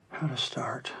how to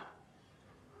start.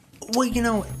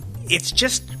 Well, it's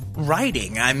just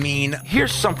writing. I mean...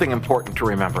 Here's something important to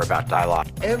remember about dialogue.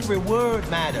 Every word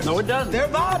matters. No, it doesn't. They're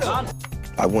vital.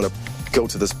 I want to go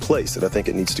to this place that I think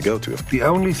it needs to go to. The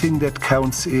only thing that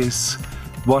counts is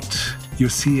what you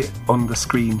see on the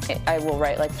screen. I will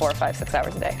write like 4 or 5, 6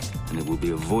 hours a day. And it will be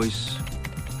a voice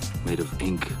made of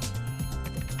ink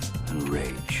and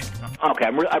rage. Okay,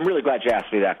 I'm really glad you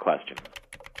asked me that question.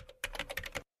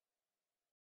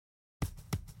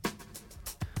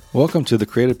 Welcome to the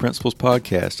Creative Principles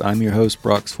Podcast. I'm your host,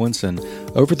 Brock Swinson.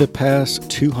 Over the past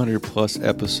 200 plus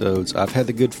episodes, I've had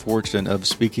the good fortune of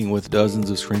speaking with dozens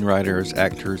of screenwriters,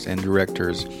 actors, and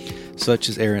directors, such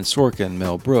as Aaron Sorkin,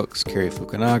 Mel Brooks, Cary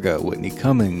Fukunaga, Whitney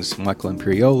Cummings, Michael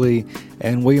Imperioli,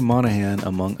 and William Monahan,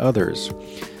 among others.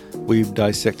 We've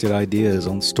dissected ideas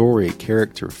on story,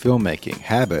 character, filmmaking,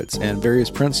 habits, and various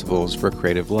principles for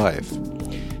creative life.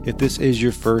 If this is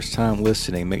your first time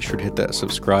listening, make sure to hit that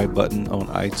subscribe button on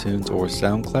iTunes or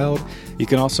SoundCloud. You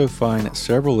can also find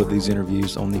several of these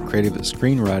interviews on the Creative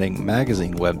Screenwriting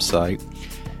Magazine website,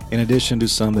 in addition to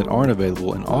some that aren't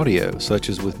available in audio, such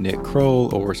as with Nick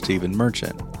Kroll or Stephen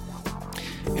Merchant.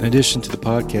 In addition to the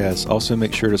podcast, also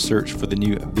make sure to search for the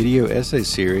new video essay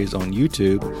series on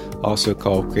YouTube, also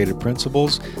called Creative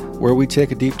Principles, where we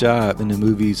take a deep dive into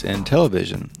movies and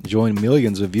television. Join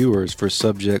millions of viewers for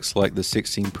subjects like the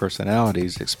 16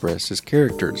 personalities expressed as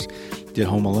characters. Did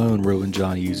Home Alone ruin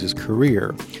John Hughes'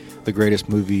 career? The greatest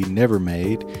movie never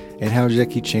made, and how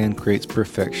Jackie Chan creates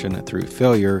perfection through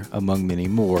failure, among many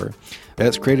more.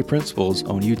 That's Creative Principles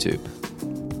on YouTube.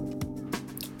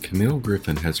 Camille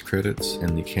Griffin has credits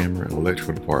in the camera and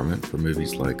electrical department for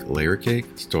movies like Layer Cake,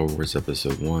 Star Wars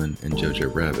Episode 1, and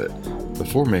Jojo Rabbit,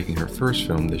 before making her first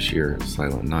film this year,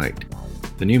 Silent Night.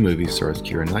 The new movie stars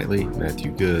Keira Knightley,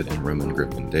 Matthew Goode, and Roman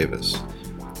Griffin Davis.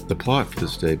 The plot for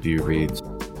this debut reads,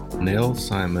 Nell,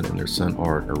 Simon, and their son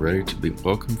Art are ready to be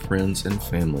welcome friends and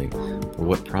family for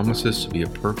what promises to be a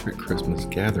perfect Christmas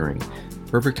gathering.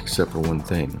 Perfect except for one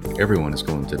thing, everyone is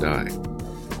going to die.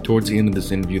 Towards the end of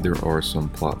this interview, there are some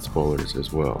plot spoilers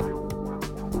as well.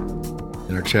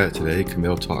 In our chat today,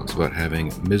 Camille talks about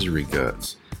having misery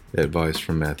guts, advice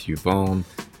from Matthew Vaughn,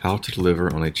 how to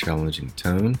deliver on a challenging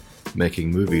tone,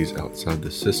 making movies outside the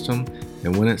system,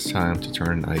 and when it's time to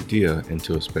turn an idea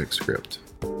into a spec script.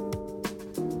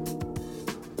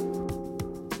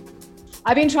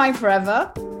 I've been trying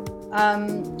forever.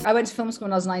 I went to film school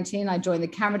when I was 19. I joined the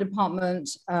camera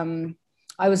department.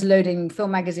 I was loading film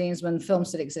magazines when film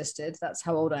still existed. That's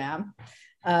how old I am.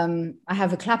 I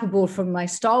have a clapperboard from my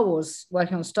Star Wars,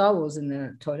 working on Star Wars in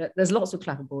the toilet. There's lots of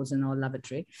clapperboards in our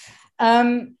lavatory.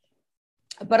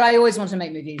 But I always wanted to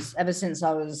make movies ever since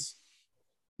I was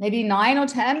maybe 9 or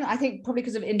 10. I think probably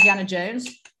because of Indiana Jones.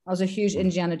 I was a huge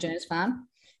Indiana Jones fan.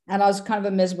 And I was kind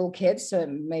of a miserable kid, so it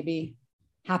made me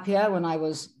happier when I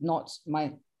was not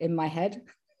in my head.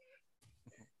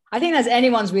 I think that's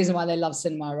anyone's reason why they love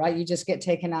cinema, right? You just get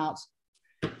taken out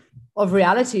of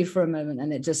reality for a moment,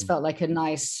 and it just felt like a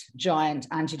nice, giant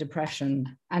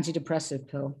antidepressive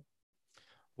pill.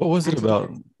 What was it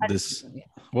about this?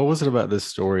 What was it about this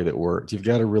story that worked? You've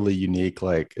got a really unique,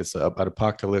 it's an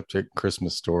apocalyptic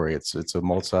Christmas story. It's a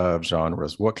multi of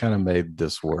genres. What kind of made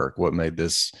this work? What made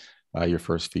this your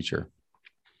first feature?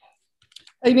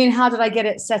 Oh, you mean how did I get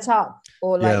it set up?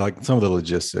 Or like some of the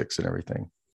logistics and everything.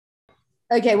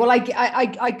 Okay, well, I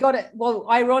got it. Well,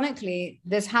 ironically,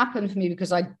 this happened for me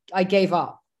because I gave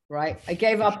up, right? I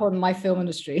gave up on my film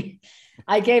industry.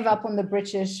 I gave up on the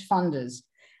British funders.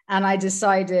 And I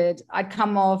decided I'd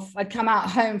come out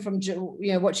home from,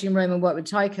 watching Roman work with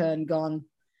Taika and gone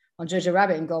on Jojo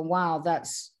Rabbit and gone, wow,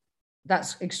 that's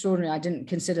extraordinary. I didn't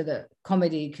consider that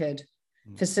comedy could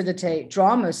facilitate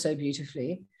drama so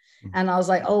beautifully. And I was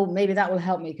like, oh, maybe that will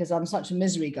help me because I'm such a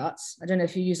misery guts. I don't know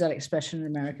if you use that expression in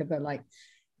America, but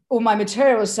all my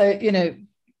material was so,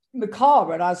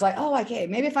 macabre. And I was like, oh, okay,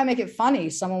 maybe if I make it funny,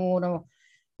 someone will want to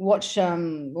watch,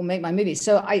 will make my movie.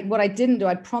 So what I didn't do,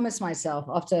 I promised myself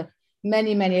after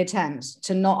many, many attempts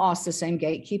to not ask the same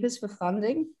gatekeepers for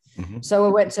funding. Mm-hmm. So I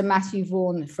went to Matthew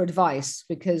Vaughn for advice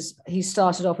because he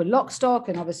started off with Lock, Stock,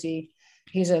 and obviously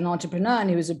he's an entrepreneur and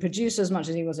he was a producer as much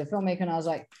as he was a filmmaker. And I was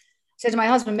like, said to my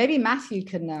husband, maybe Matthew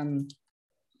can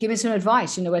give me some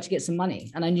advice, where to get some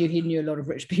money. And I knew he knew a lot of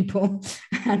rich people.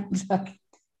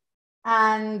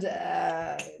 and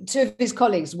two of his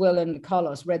colleagues, Will and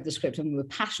Carlos, read the script and were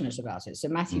passionate about it. So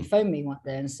Matthew phoned me one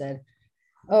day and said,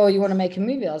 oh, you want to make a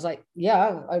movie? I was like,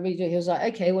 yeah, I really do. He was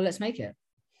like, okay, well, let's make it.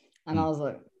 And I was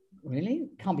like, really?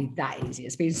 It can't be that easy.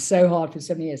 It's been so hard for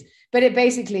so many years. But it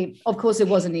basically, of course, it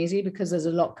wasn't easy because there's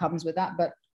a lot comes with that.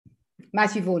 But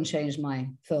Matthew Vaughn changed my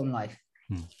film life.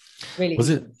 Really.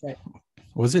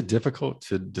 Was it difficult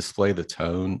to display the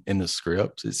tone in the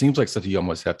script? It seems like something you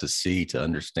almost have to see to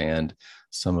understand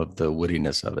some of the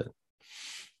wittiness of it.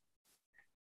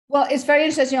 Well, it's very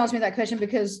interesting you asked me that question,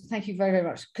 because thank you very, very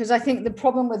much. Because I think the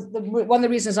problem with one of the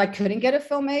reasons I couldn't get a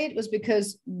film made was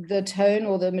because the tone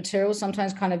or the material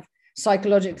sometimes kind of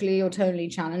psychologically or tonally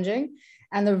challenging.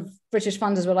 And the British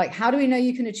funders were like, how do we know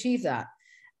you can achieve that?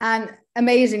 And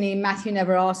amazingly, Matthew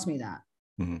never asked me that.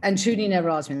 Mm-hmm. And Trudy never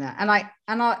asked me that.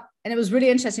 And it was really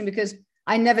interesting because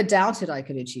I never doubted I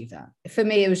could achieve that. For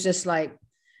me, it was just like,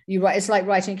 it's like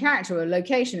writing character or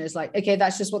location. It's like, okay,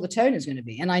 that's just what the tone is going to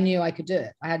be. And I knew I could do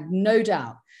it. I had no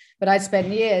doubt. But I'd spent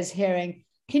years hearing,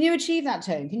 can you achieve that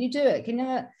tone? Can you do it? Can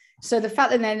you? So the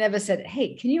fact that they never said,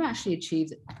 hey, can you actually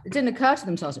achieve it? It didn't occur to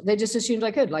themselves. They just assumed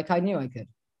I could, like I knew I could.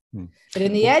 But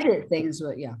in the edit, things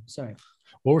were, sorry.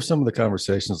 What were some of the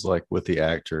conversations like with the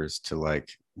actors to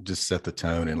like just set the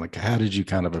tone, and like how did you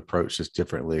kind of approach this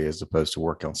differently as opposed to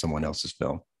work on someone else's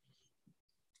film?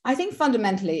 I think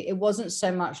fundamentally it wasn't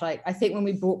so much like, I think when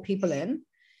we brought people in,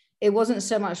 it wasn't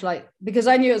so much like, because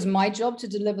I knew it was my job to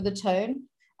deliver the tone.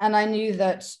 And I knew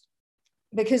that,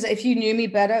 because if you knew me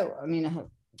better, I mean,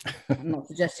 I'm not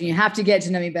suggesting you have to get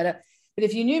to know me better, but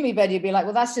if you knew me better, you'd be like,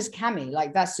 well, that's just Cami.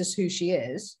 Like, that's just who she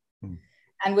is.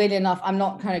 And weirdly enough, I'm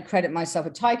not kind of credit myself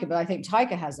with Taika, but I think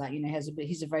Taika has that,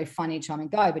 he's a very funny, charming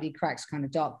guy, but he cracks kind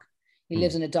of dark. He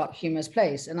lives in a dark, humorous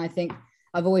place. And I think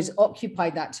I've always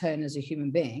occupied that tone as a human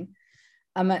being.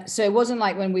 So it wasn't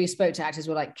like when we spoke to actors,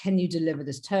 we're like, can you deliver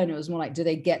this tone? It was more like, do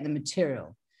they get the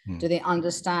material? Do they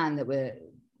understand that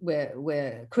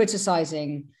we're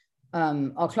criticizing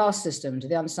our class system? Do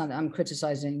they understand that I'm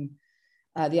criticizing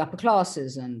the upper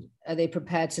classes? And are they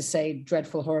prepared to say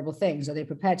dreadful, horrible things? Are they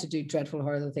prepared to do dreadful,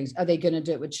 horrible things? Are they going to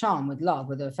do it with charm, with love,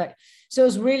 with effect? So it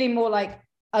was really more like,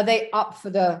 are they up for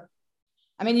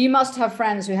you must have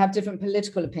friends who have different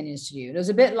political opinions to you. It was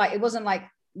a bit like, it wasn't like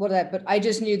whatever, but I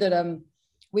just knew that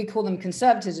we call them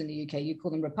conservatives in the UK, you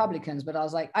call them Republicans, but I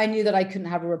was like, I knew that I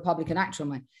couldn't have a Republican actor on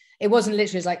my, it wasn't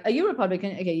literally, it's like, are you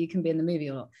Republican? Okay, you can be in the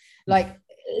movie or not. Like,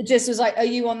 it just was like, are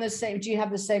you on the same, do you have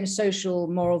the same social,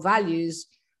 moral values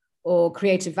or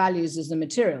creative values as the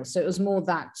material? So it was more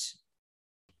that.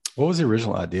 What was the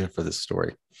original idea for this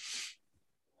story?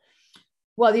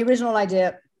 Well, the original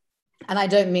idea, and I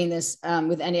don't mean this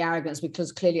with any arrogance,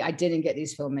 because clearly I didn't get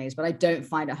these film made, but I don't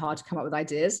find it hard to come up with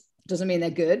ideas. Doesn't mean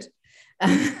they're good.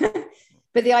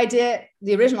 But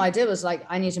the original idea was like,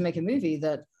 I need to make a movie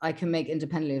that I can make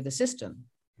independently of the system.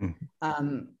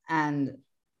 And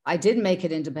I did make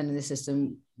it independent of the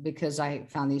system because I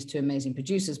found these two amazing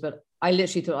producers, but I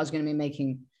literally thought I was going to be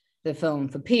making the film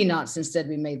for peanuts. Instead,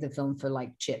 we made the film for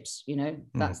like chips,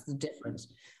 that's the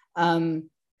difference.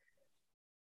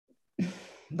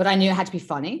 But I knew it had to be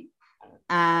funny.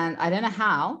 And I don't know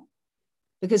how,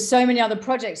 because so many other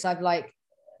projects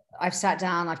I've sat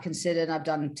down, I've considered, I've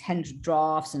done 10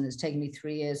 drafts, and it's taken me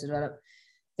 3 years to develop.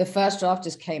 The first draft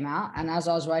just came out. And as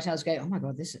I was writing, I was going, oh my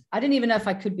God, I didn't even know if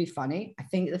I could be funny. I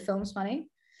think the film's funny.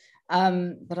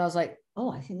 But I was like,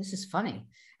 oh, I think this is funny.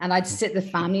 And I'd sit the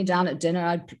family down at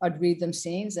dinner. I'd read them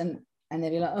scenes and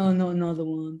they'd be like, oh, not another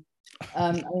one.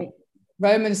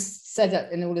 Roman said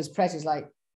that in all his press, he's like,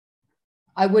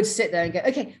 I would sit there and go,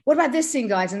 okay, what about this scene,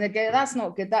 guys? And they'd go, that's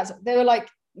not good.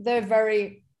 They're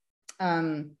very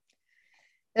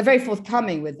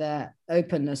forthcoming with their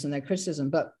openness and their criticism.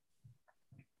 But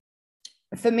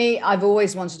for me, I've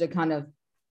always wanted to kind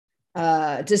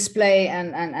of display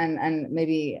and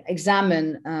maybe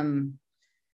examine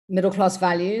middle-class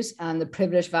values and the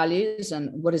privileged values,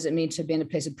 and what does it mean to be in a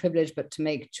place of privilege, but to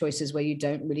make choices where you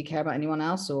don't really care about anyone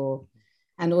else.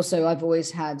 And also I've always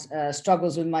had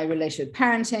struggles with my relationship with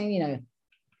parenting,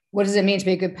 what does it mean to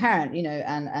be a good parent,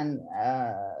 and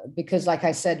because like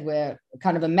I said, we're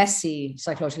kind of a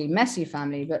psychologically messy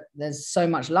family, but there's so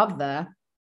much love there.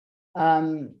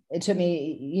 It took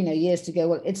me, years to go,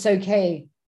 well, it's okay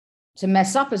to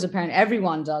mess up as a parent.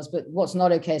 Everyone does, but what's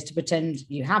not okay is to pretend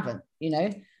you haven't,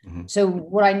 So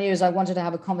what I knew is I wanted to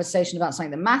have a conversation about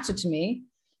something that mattered to me.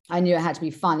 I knew it had to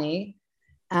be funny,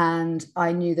 and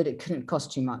I knew that it couldn't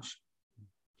cost too much.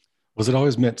 Was it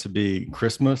always meant to be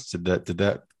Christmas? Did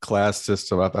that class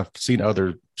system? I've seen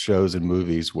other shows and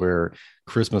movies where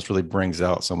Christmas really brings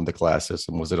out some of the class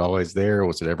system. Was it always there? Or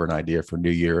was it ever an idea for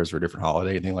New Year's or a different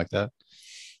holiday, anything like that?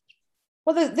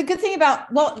 Well, the good thing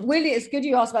weirdly, it's good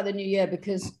you asked about the New Year,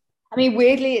 because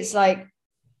weirdly, it's like,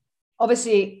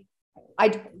 obviously,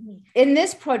 in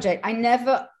this project, I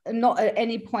never, not at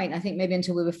any point, I think maybe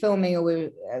until we were filming or we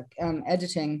were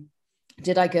editing,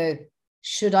 did I go,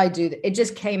 should I do that? It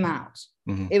just came out.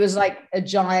 Mhm. It was like a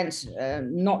giant,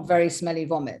 not very smelly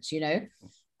vomit, you know.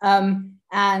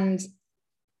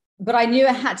 But I knew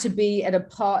it had to be at a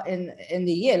part in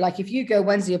the year. Like if you go,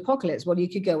 when's the apocalypse? Well, you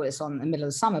could go when it's on the middle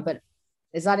of the summer, but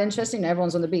is that interesting?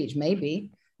 Everyone's on the beach.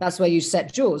 Maybe that's where you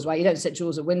set Jaws, right? You don't set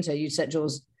Jaws at winter. You set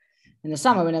Jaws in the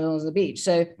summer when everyone's on the beach.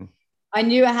 So I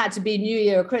knew it had to be New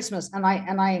Year or Christmas.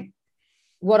 And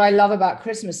what I love about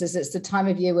Christmas is it's the time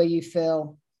of year where you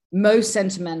feel most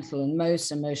sentimental and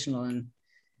most emotional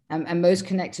and most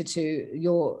connected to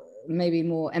your maybe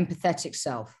more empathetic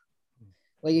self,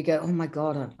 where you go, oh my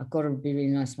God, I've got to be really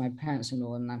nice to my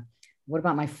parents-in-law. And what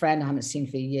about my friend I haven't seen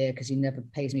for a year because he never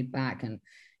pays me back? And,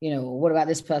 you know, what about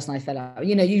this person I fell out?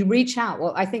 You know, you reach out.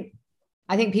 Well, I think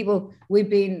people, we've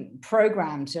been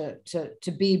programmed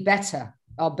to be better,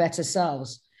 our better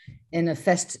selves in a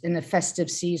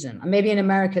festive season. And maybe in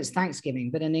America it's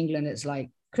Thanksgiving, but in England it's like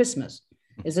Christmas.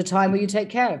 It's a time where you take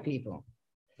care of people.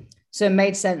 So it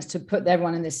made sense to put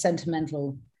everyone in this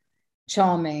sentimental,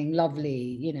 charming, lovely,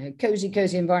 you know,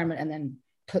 cozy environment, and then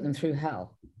put them through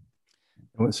hell.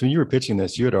 So when you were pitching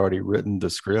this, you had already written the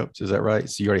script. Is that right?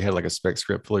 So you already had like a spec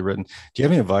script fully written. Do you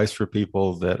have any advice for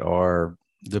people that are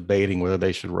debating whether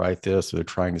they should write this or they're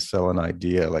trying to sell an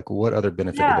idea? Like what other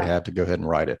benefit do they have to go ahead and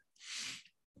write it?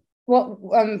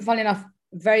 Well, funny enough,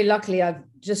 very luckily, I've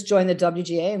just joined the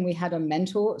WGA and we had a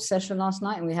mentor session last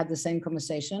night and we had the same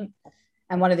conversation.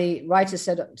 And one of the writers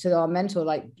said to our mentor,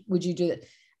 like, would you do that?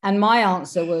 And my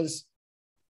answer was,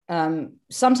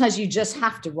 sometimes you just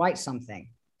have to write something.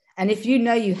 And if you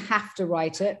know you have to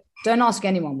write it, don't ask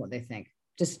anyone what they think.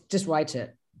 Just write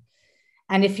it.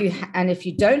 And if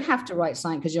you don't have to write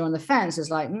something because you're on the fence, it's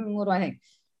like, what do I think?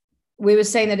 We were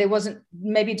saying that it wasn't,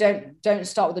 maybe don't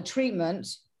start with a treatment,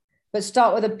 but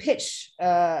start with a pitch,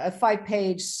 a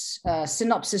 5-page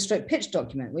synopsis stroke pitch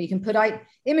document where you can put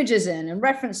images in and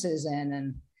references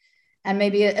in, and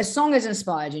maybe a song is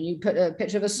inspired and you put a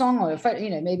picture of a song or a photo, you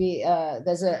know, maybe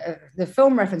there's the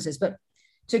film references, but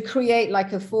to create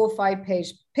like a 4 or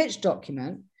 5-page pitch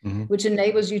document, which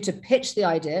enables you to pitch the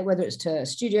idea, whether it's to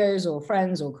studios or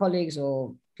friends or colleagues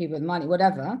or people with money,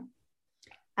 whatever.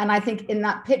 And I think in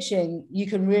that pitching, you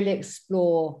can really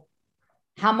explore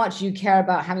how much you care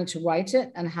about having to write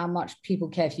it and how much people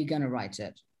care if you're going to write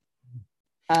it.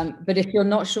 But if you're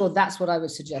not sure, that's what I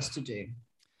would suggest to do.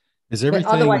 Is everything,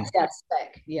 but otherwise,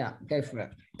 spec. Yeah, go for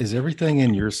it. Is everything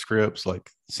in your scripts, like,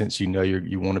 since you know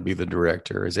you want to be the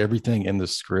director, is everything in the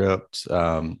script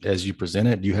as you present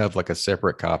it? Do you have like a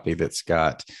separate copy that's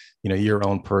got, you know, your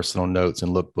own personal notes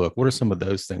and lookbook? What are some of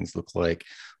those things look like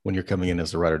when you're coming in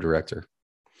as a writer-director?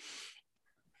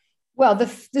 Well,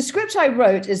 the script I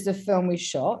wrote is the film we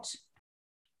shot.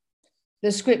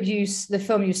 The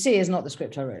film you see is not the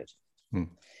script I wrote.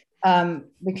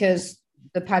 Because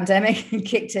the pandemic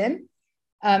kicked in.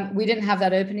 We didn't have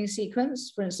that opening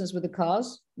sequence, for instance, with the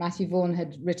cars. Matthew Vaughn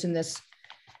had written this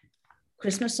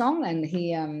Christmas song, and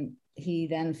he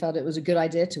then felt it was a good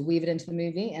idea to weave it into the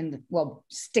movie and, well,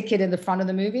 stick it in the front of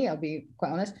the movie, I'll be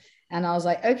quite honest. And I was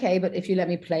like, okay, but if you let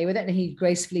me play with it, and he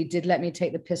gracefully did let me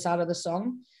take the piss out of the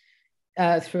song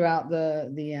throughout the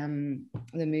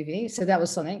movie. So that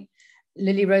was something.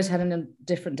 Lily Rose had a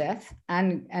different death,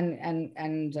 and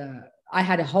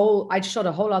I shot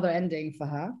a whole other ending for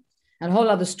her and a whole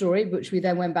other story, which we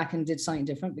then went back and did something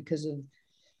different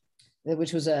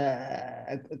which was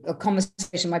a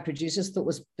conversation my producers thought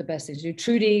was the best thing to do.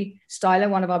 Trudy Styler,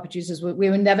 one of our producers, we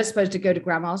were never supposed to go to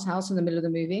Grandma's house in the middle of the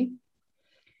movie.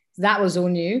 That was all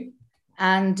new.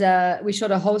 And we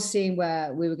shot a whole scene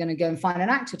where we were going to go and find an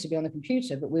actor to be on the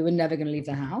computer, but we were never going to leave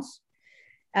the house.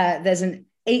 There's an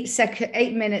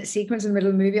 8-minute sequence in the middle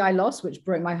of the movie I lost, which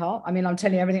broke my heart. I mean, I'm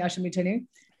telling you everything I shouldn't be telling you.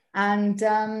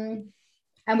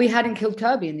 And we hadn't killed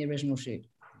Kirby in the original shoot.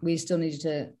 We still needed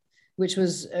to, which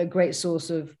was a great source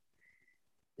of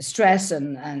stress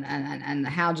and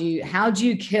how do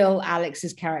you kill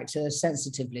Alex's character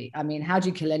sensitively? I mean, how do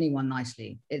you kill anyone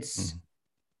nicely?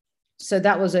 So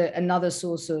that was another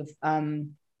source of,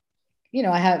 you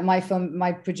know, I had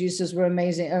my producers were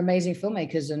amazing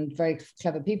filmmakers and very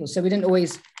clever people. So we didn't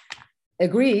always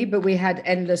agree, but we had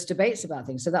endless debates about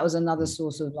things. So that was another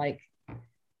source of like,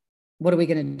 what are we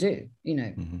going to do? You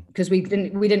know, because we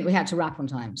had to wrap on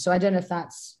time. So I don't know if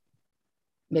that's,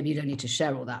 maybe you don't need to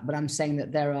share all that, but I'm saying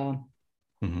that there are,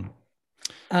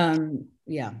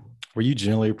 yeah. Were you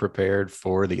generally prepared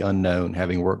for the unknown,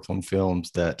 having worked on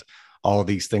films that all of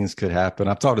these things could happen?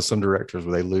 I've talked to some directors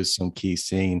where they lose some key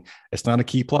scene. It's not a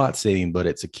key plot scene, but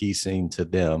it's a key scene to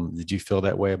them. Did you feel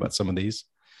that way about some of these?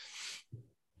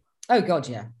 Oh God,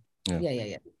 yeah.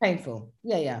 Painful.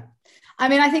 Yeah. I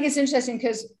mean, I think it's interesting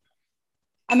because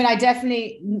I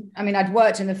mean, I'd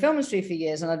worked in the film industry for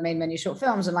years and I'd made many short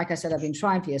films. And like I said, I've been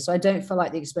trying for years. So I don't feel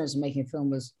like the experience of making a film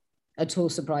was at all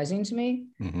surprising to me.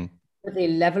 Mm-hmm. But the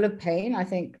level of pain, I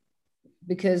think,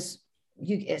 because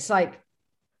it's like,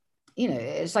 you know,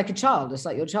 it's like a child. It's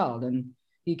like your child, and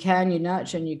you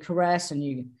nurture and you caress and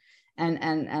you,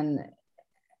 and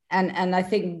I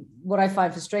think what I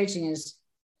find frustrating is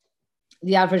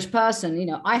the average person, you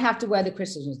know, I have to wear the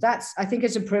criticisms. I think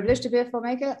it's a privilege to be a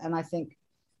filmmaker. And I think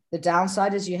the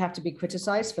downside is you have to be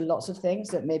criticized for lots of things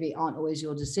that maybe aren't always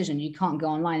your decision. You can't go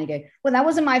online and go, well, that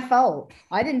wasn't my fault.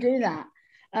 I didn't do that.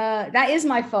 That is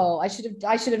my fault. I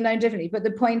should have known differently. But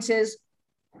the point is,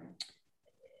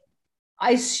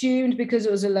 I assumed because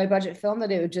it was a low budget film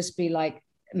that it would just be like,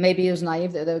 maybe it was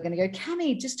naive that they were going to go,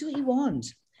 Cami, just do what you want.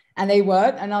 And they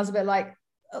weren't. And I was a bit like,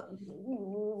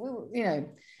 you know,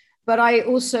 but I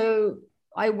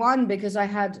won because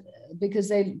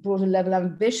they brought a level of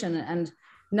ambition, and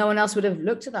no one else would have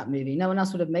looked at that movie. No one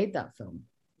else would have made that film,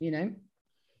 you know?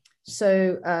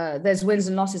 So there's wins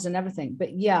and losses and everything.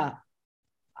 But yeah,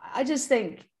 I just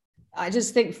think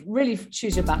really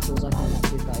choose your battles. I think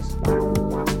that's advice.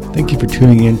 Thank you for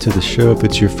tuning in to the show. If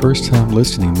it's your first time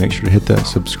listening, make sure to hit that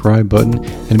subscribe button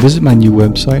and visit my new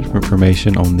website for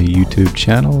information on the YouTube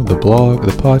channel, the blog,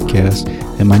 the podcast,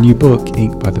 and my new book,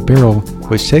 Ink by the Barrel,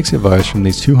 which takes advice from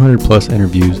these 200 plus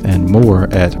interviews and more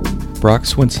at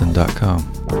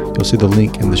brockswinson.com. You'll see the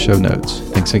link in the show notes.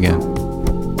 Thanks again.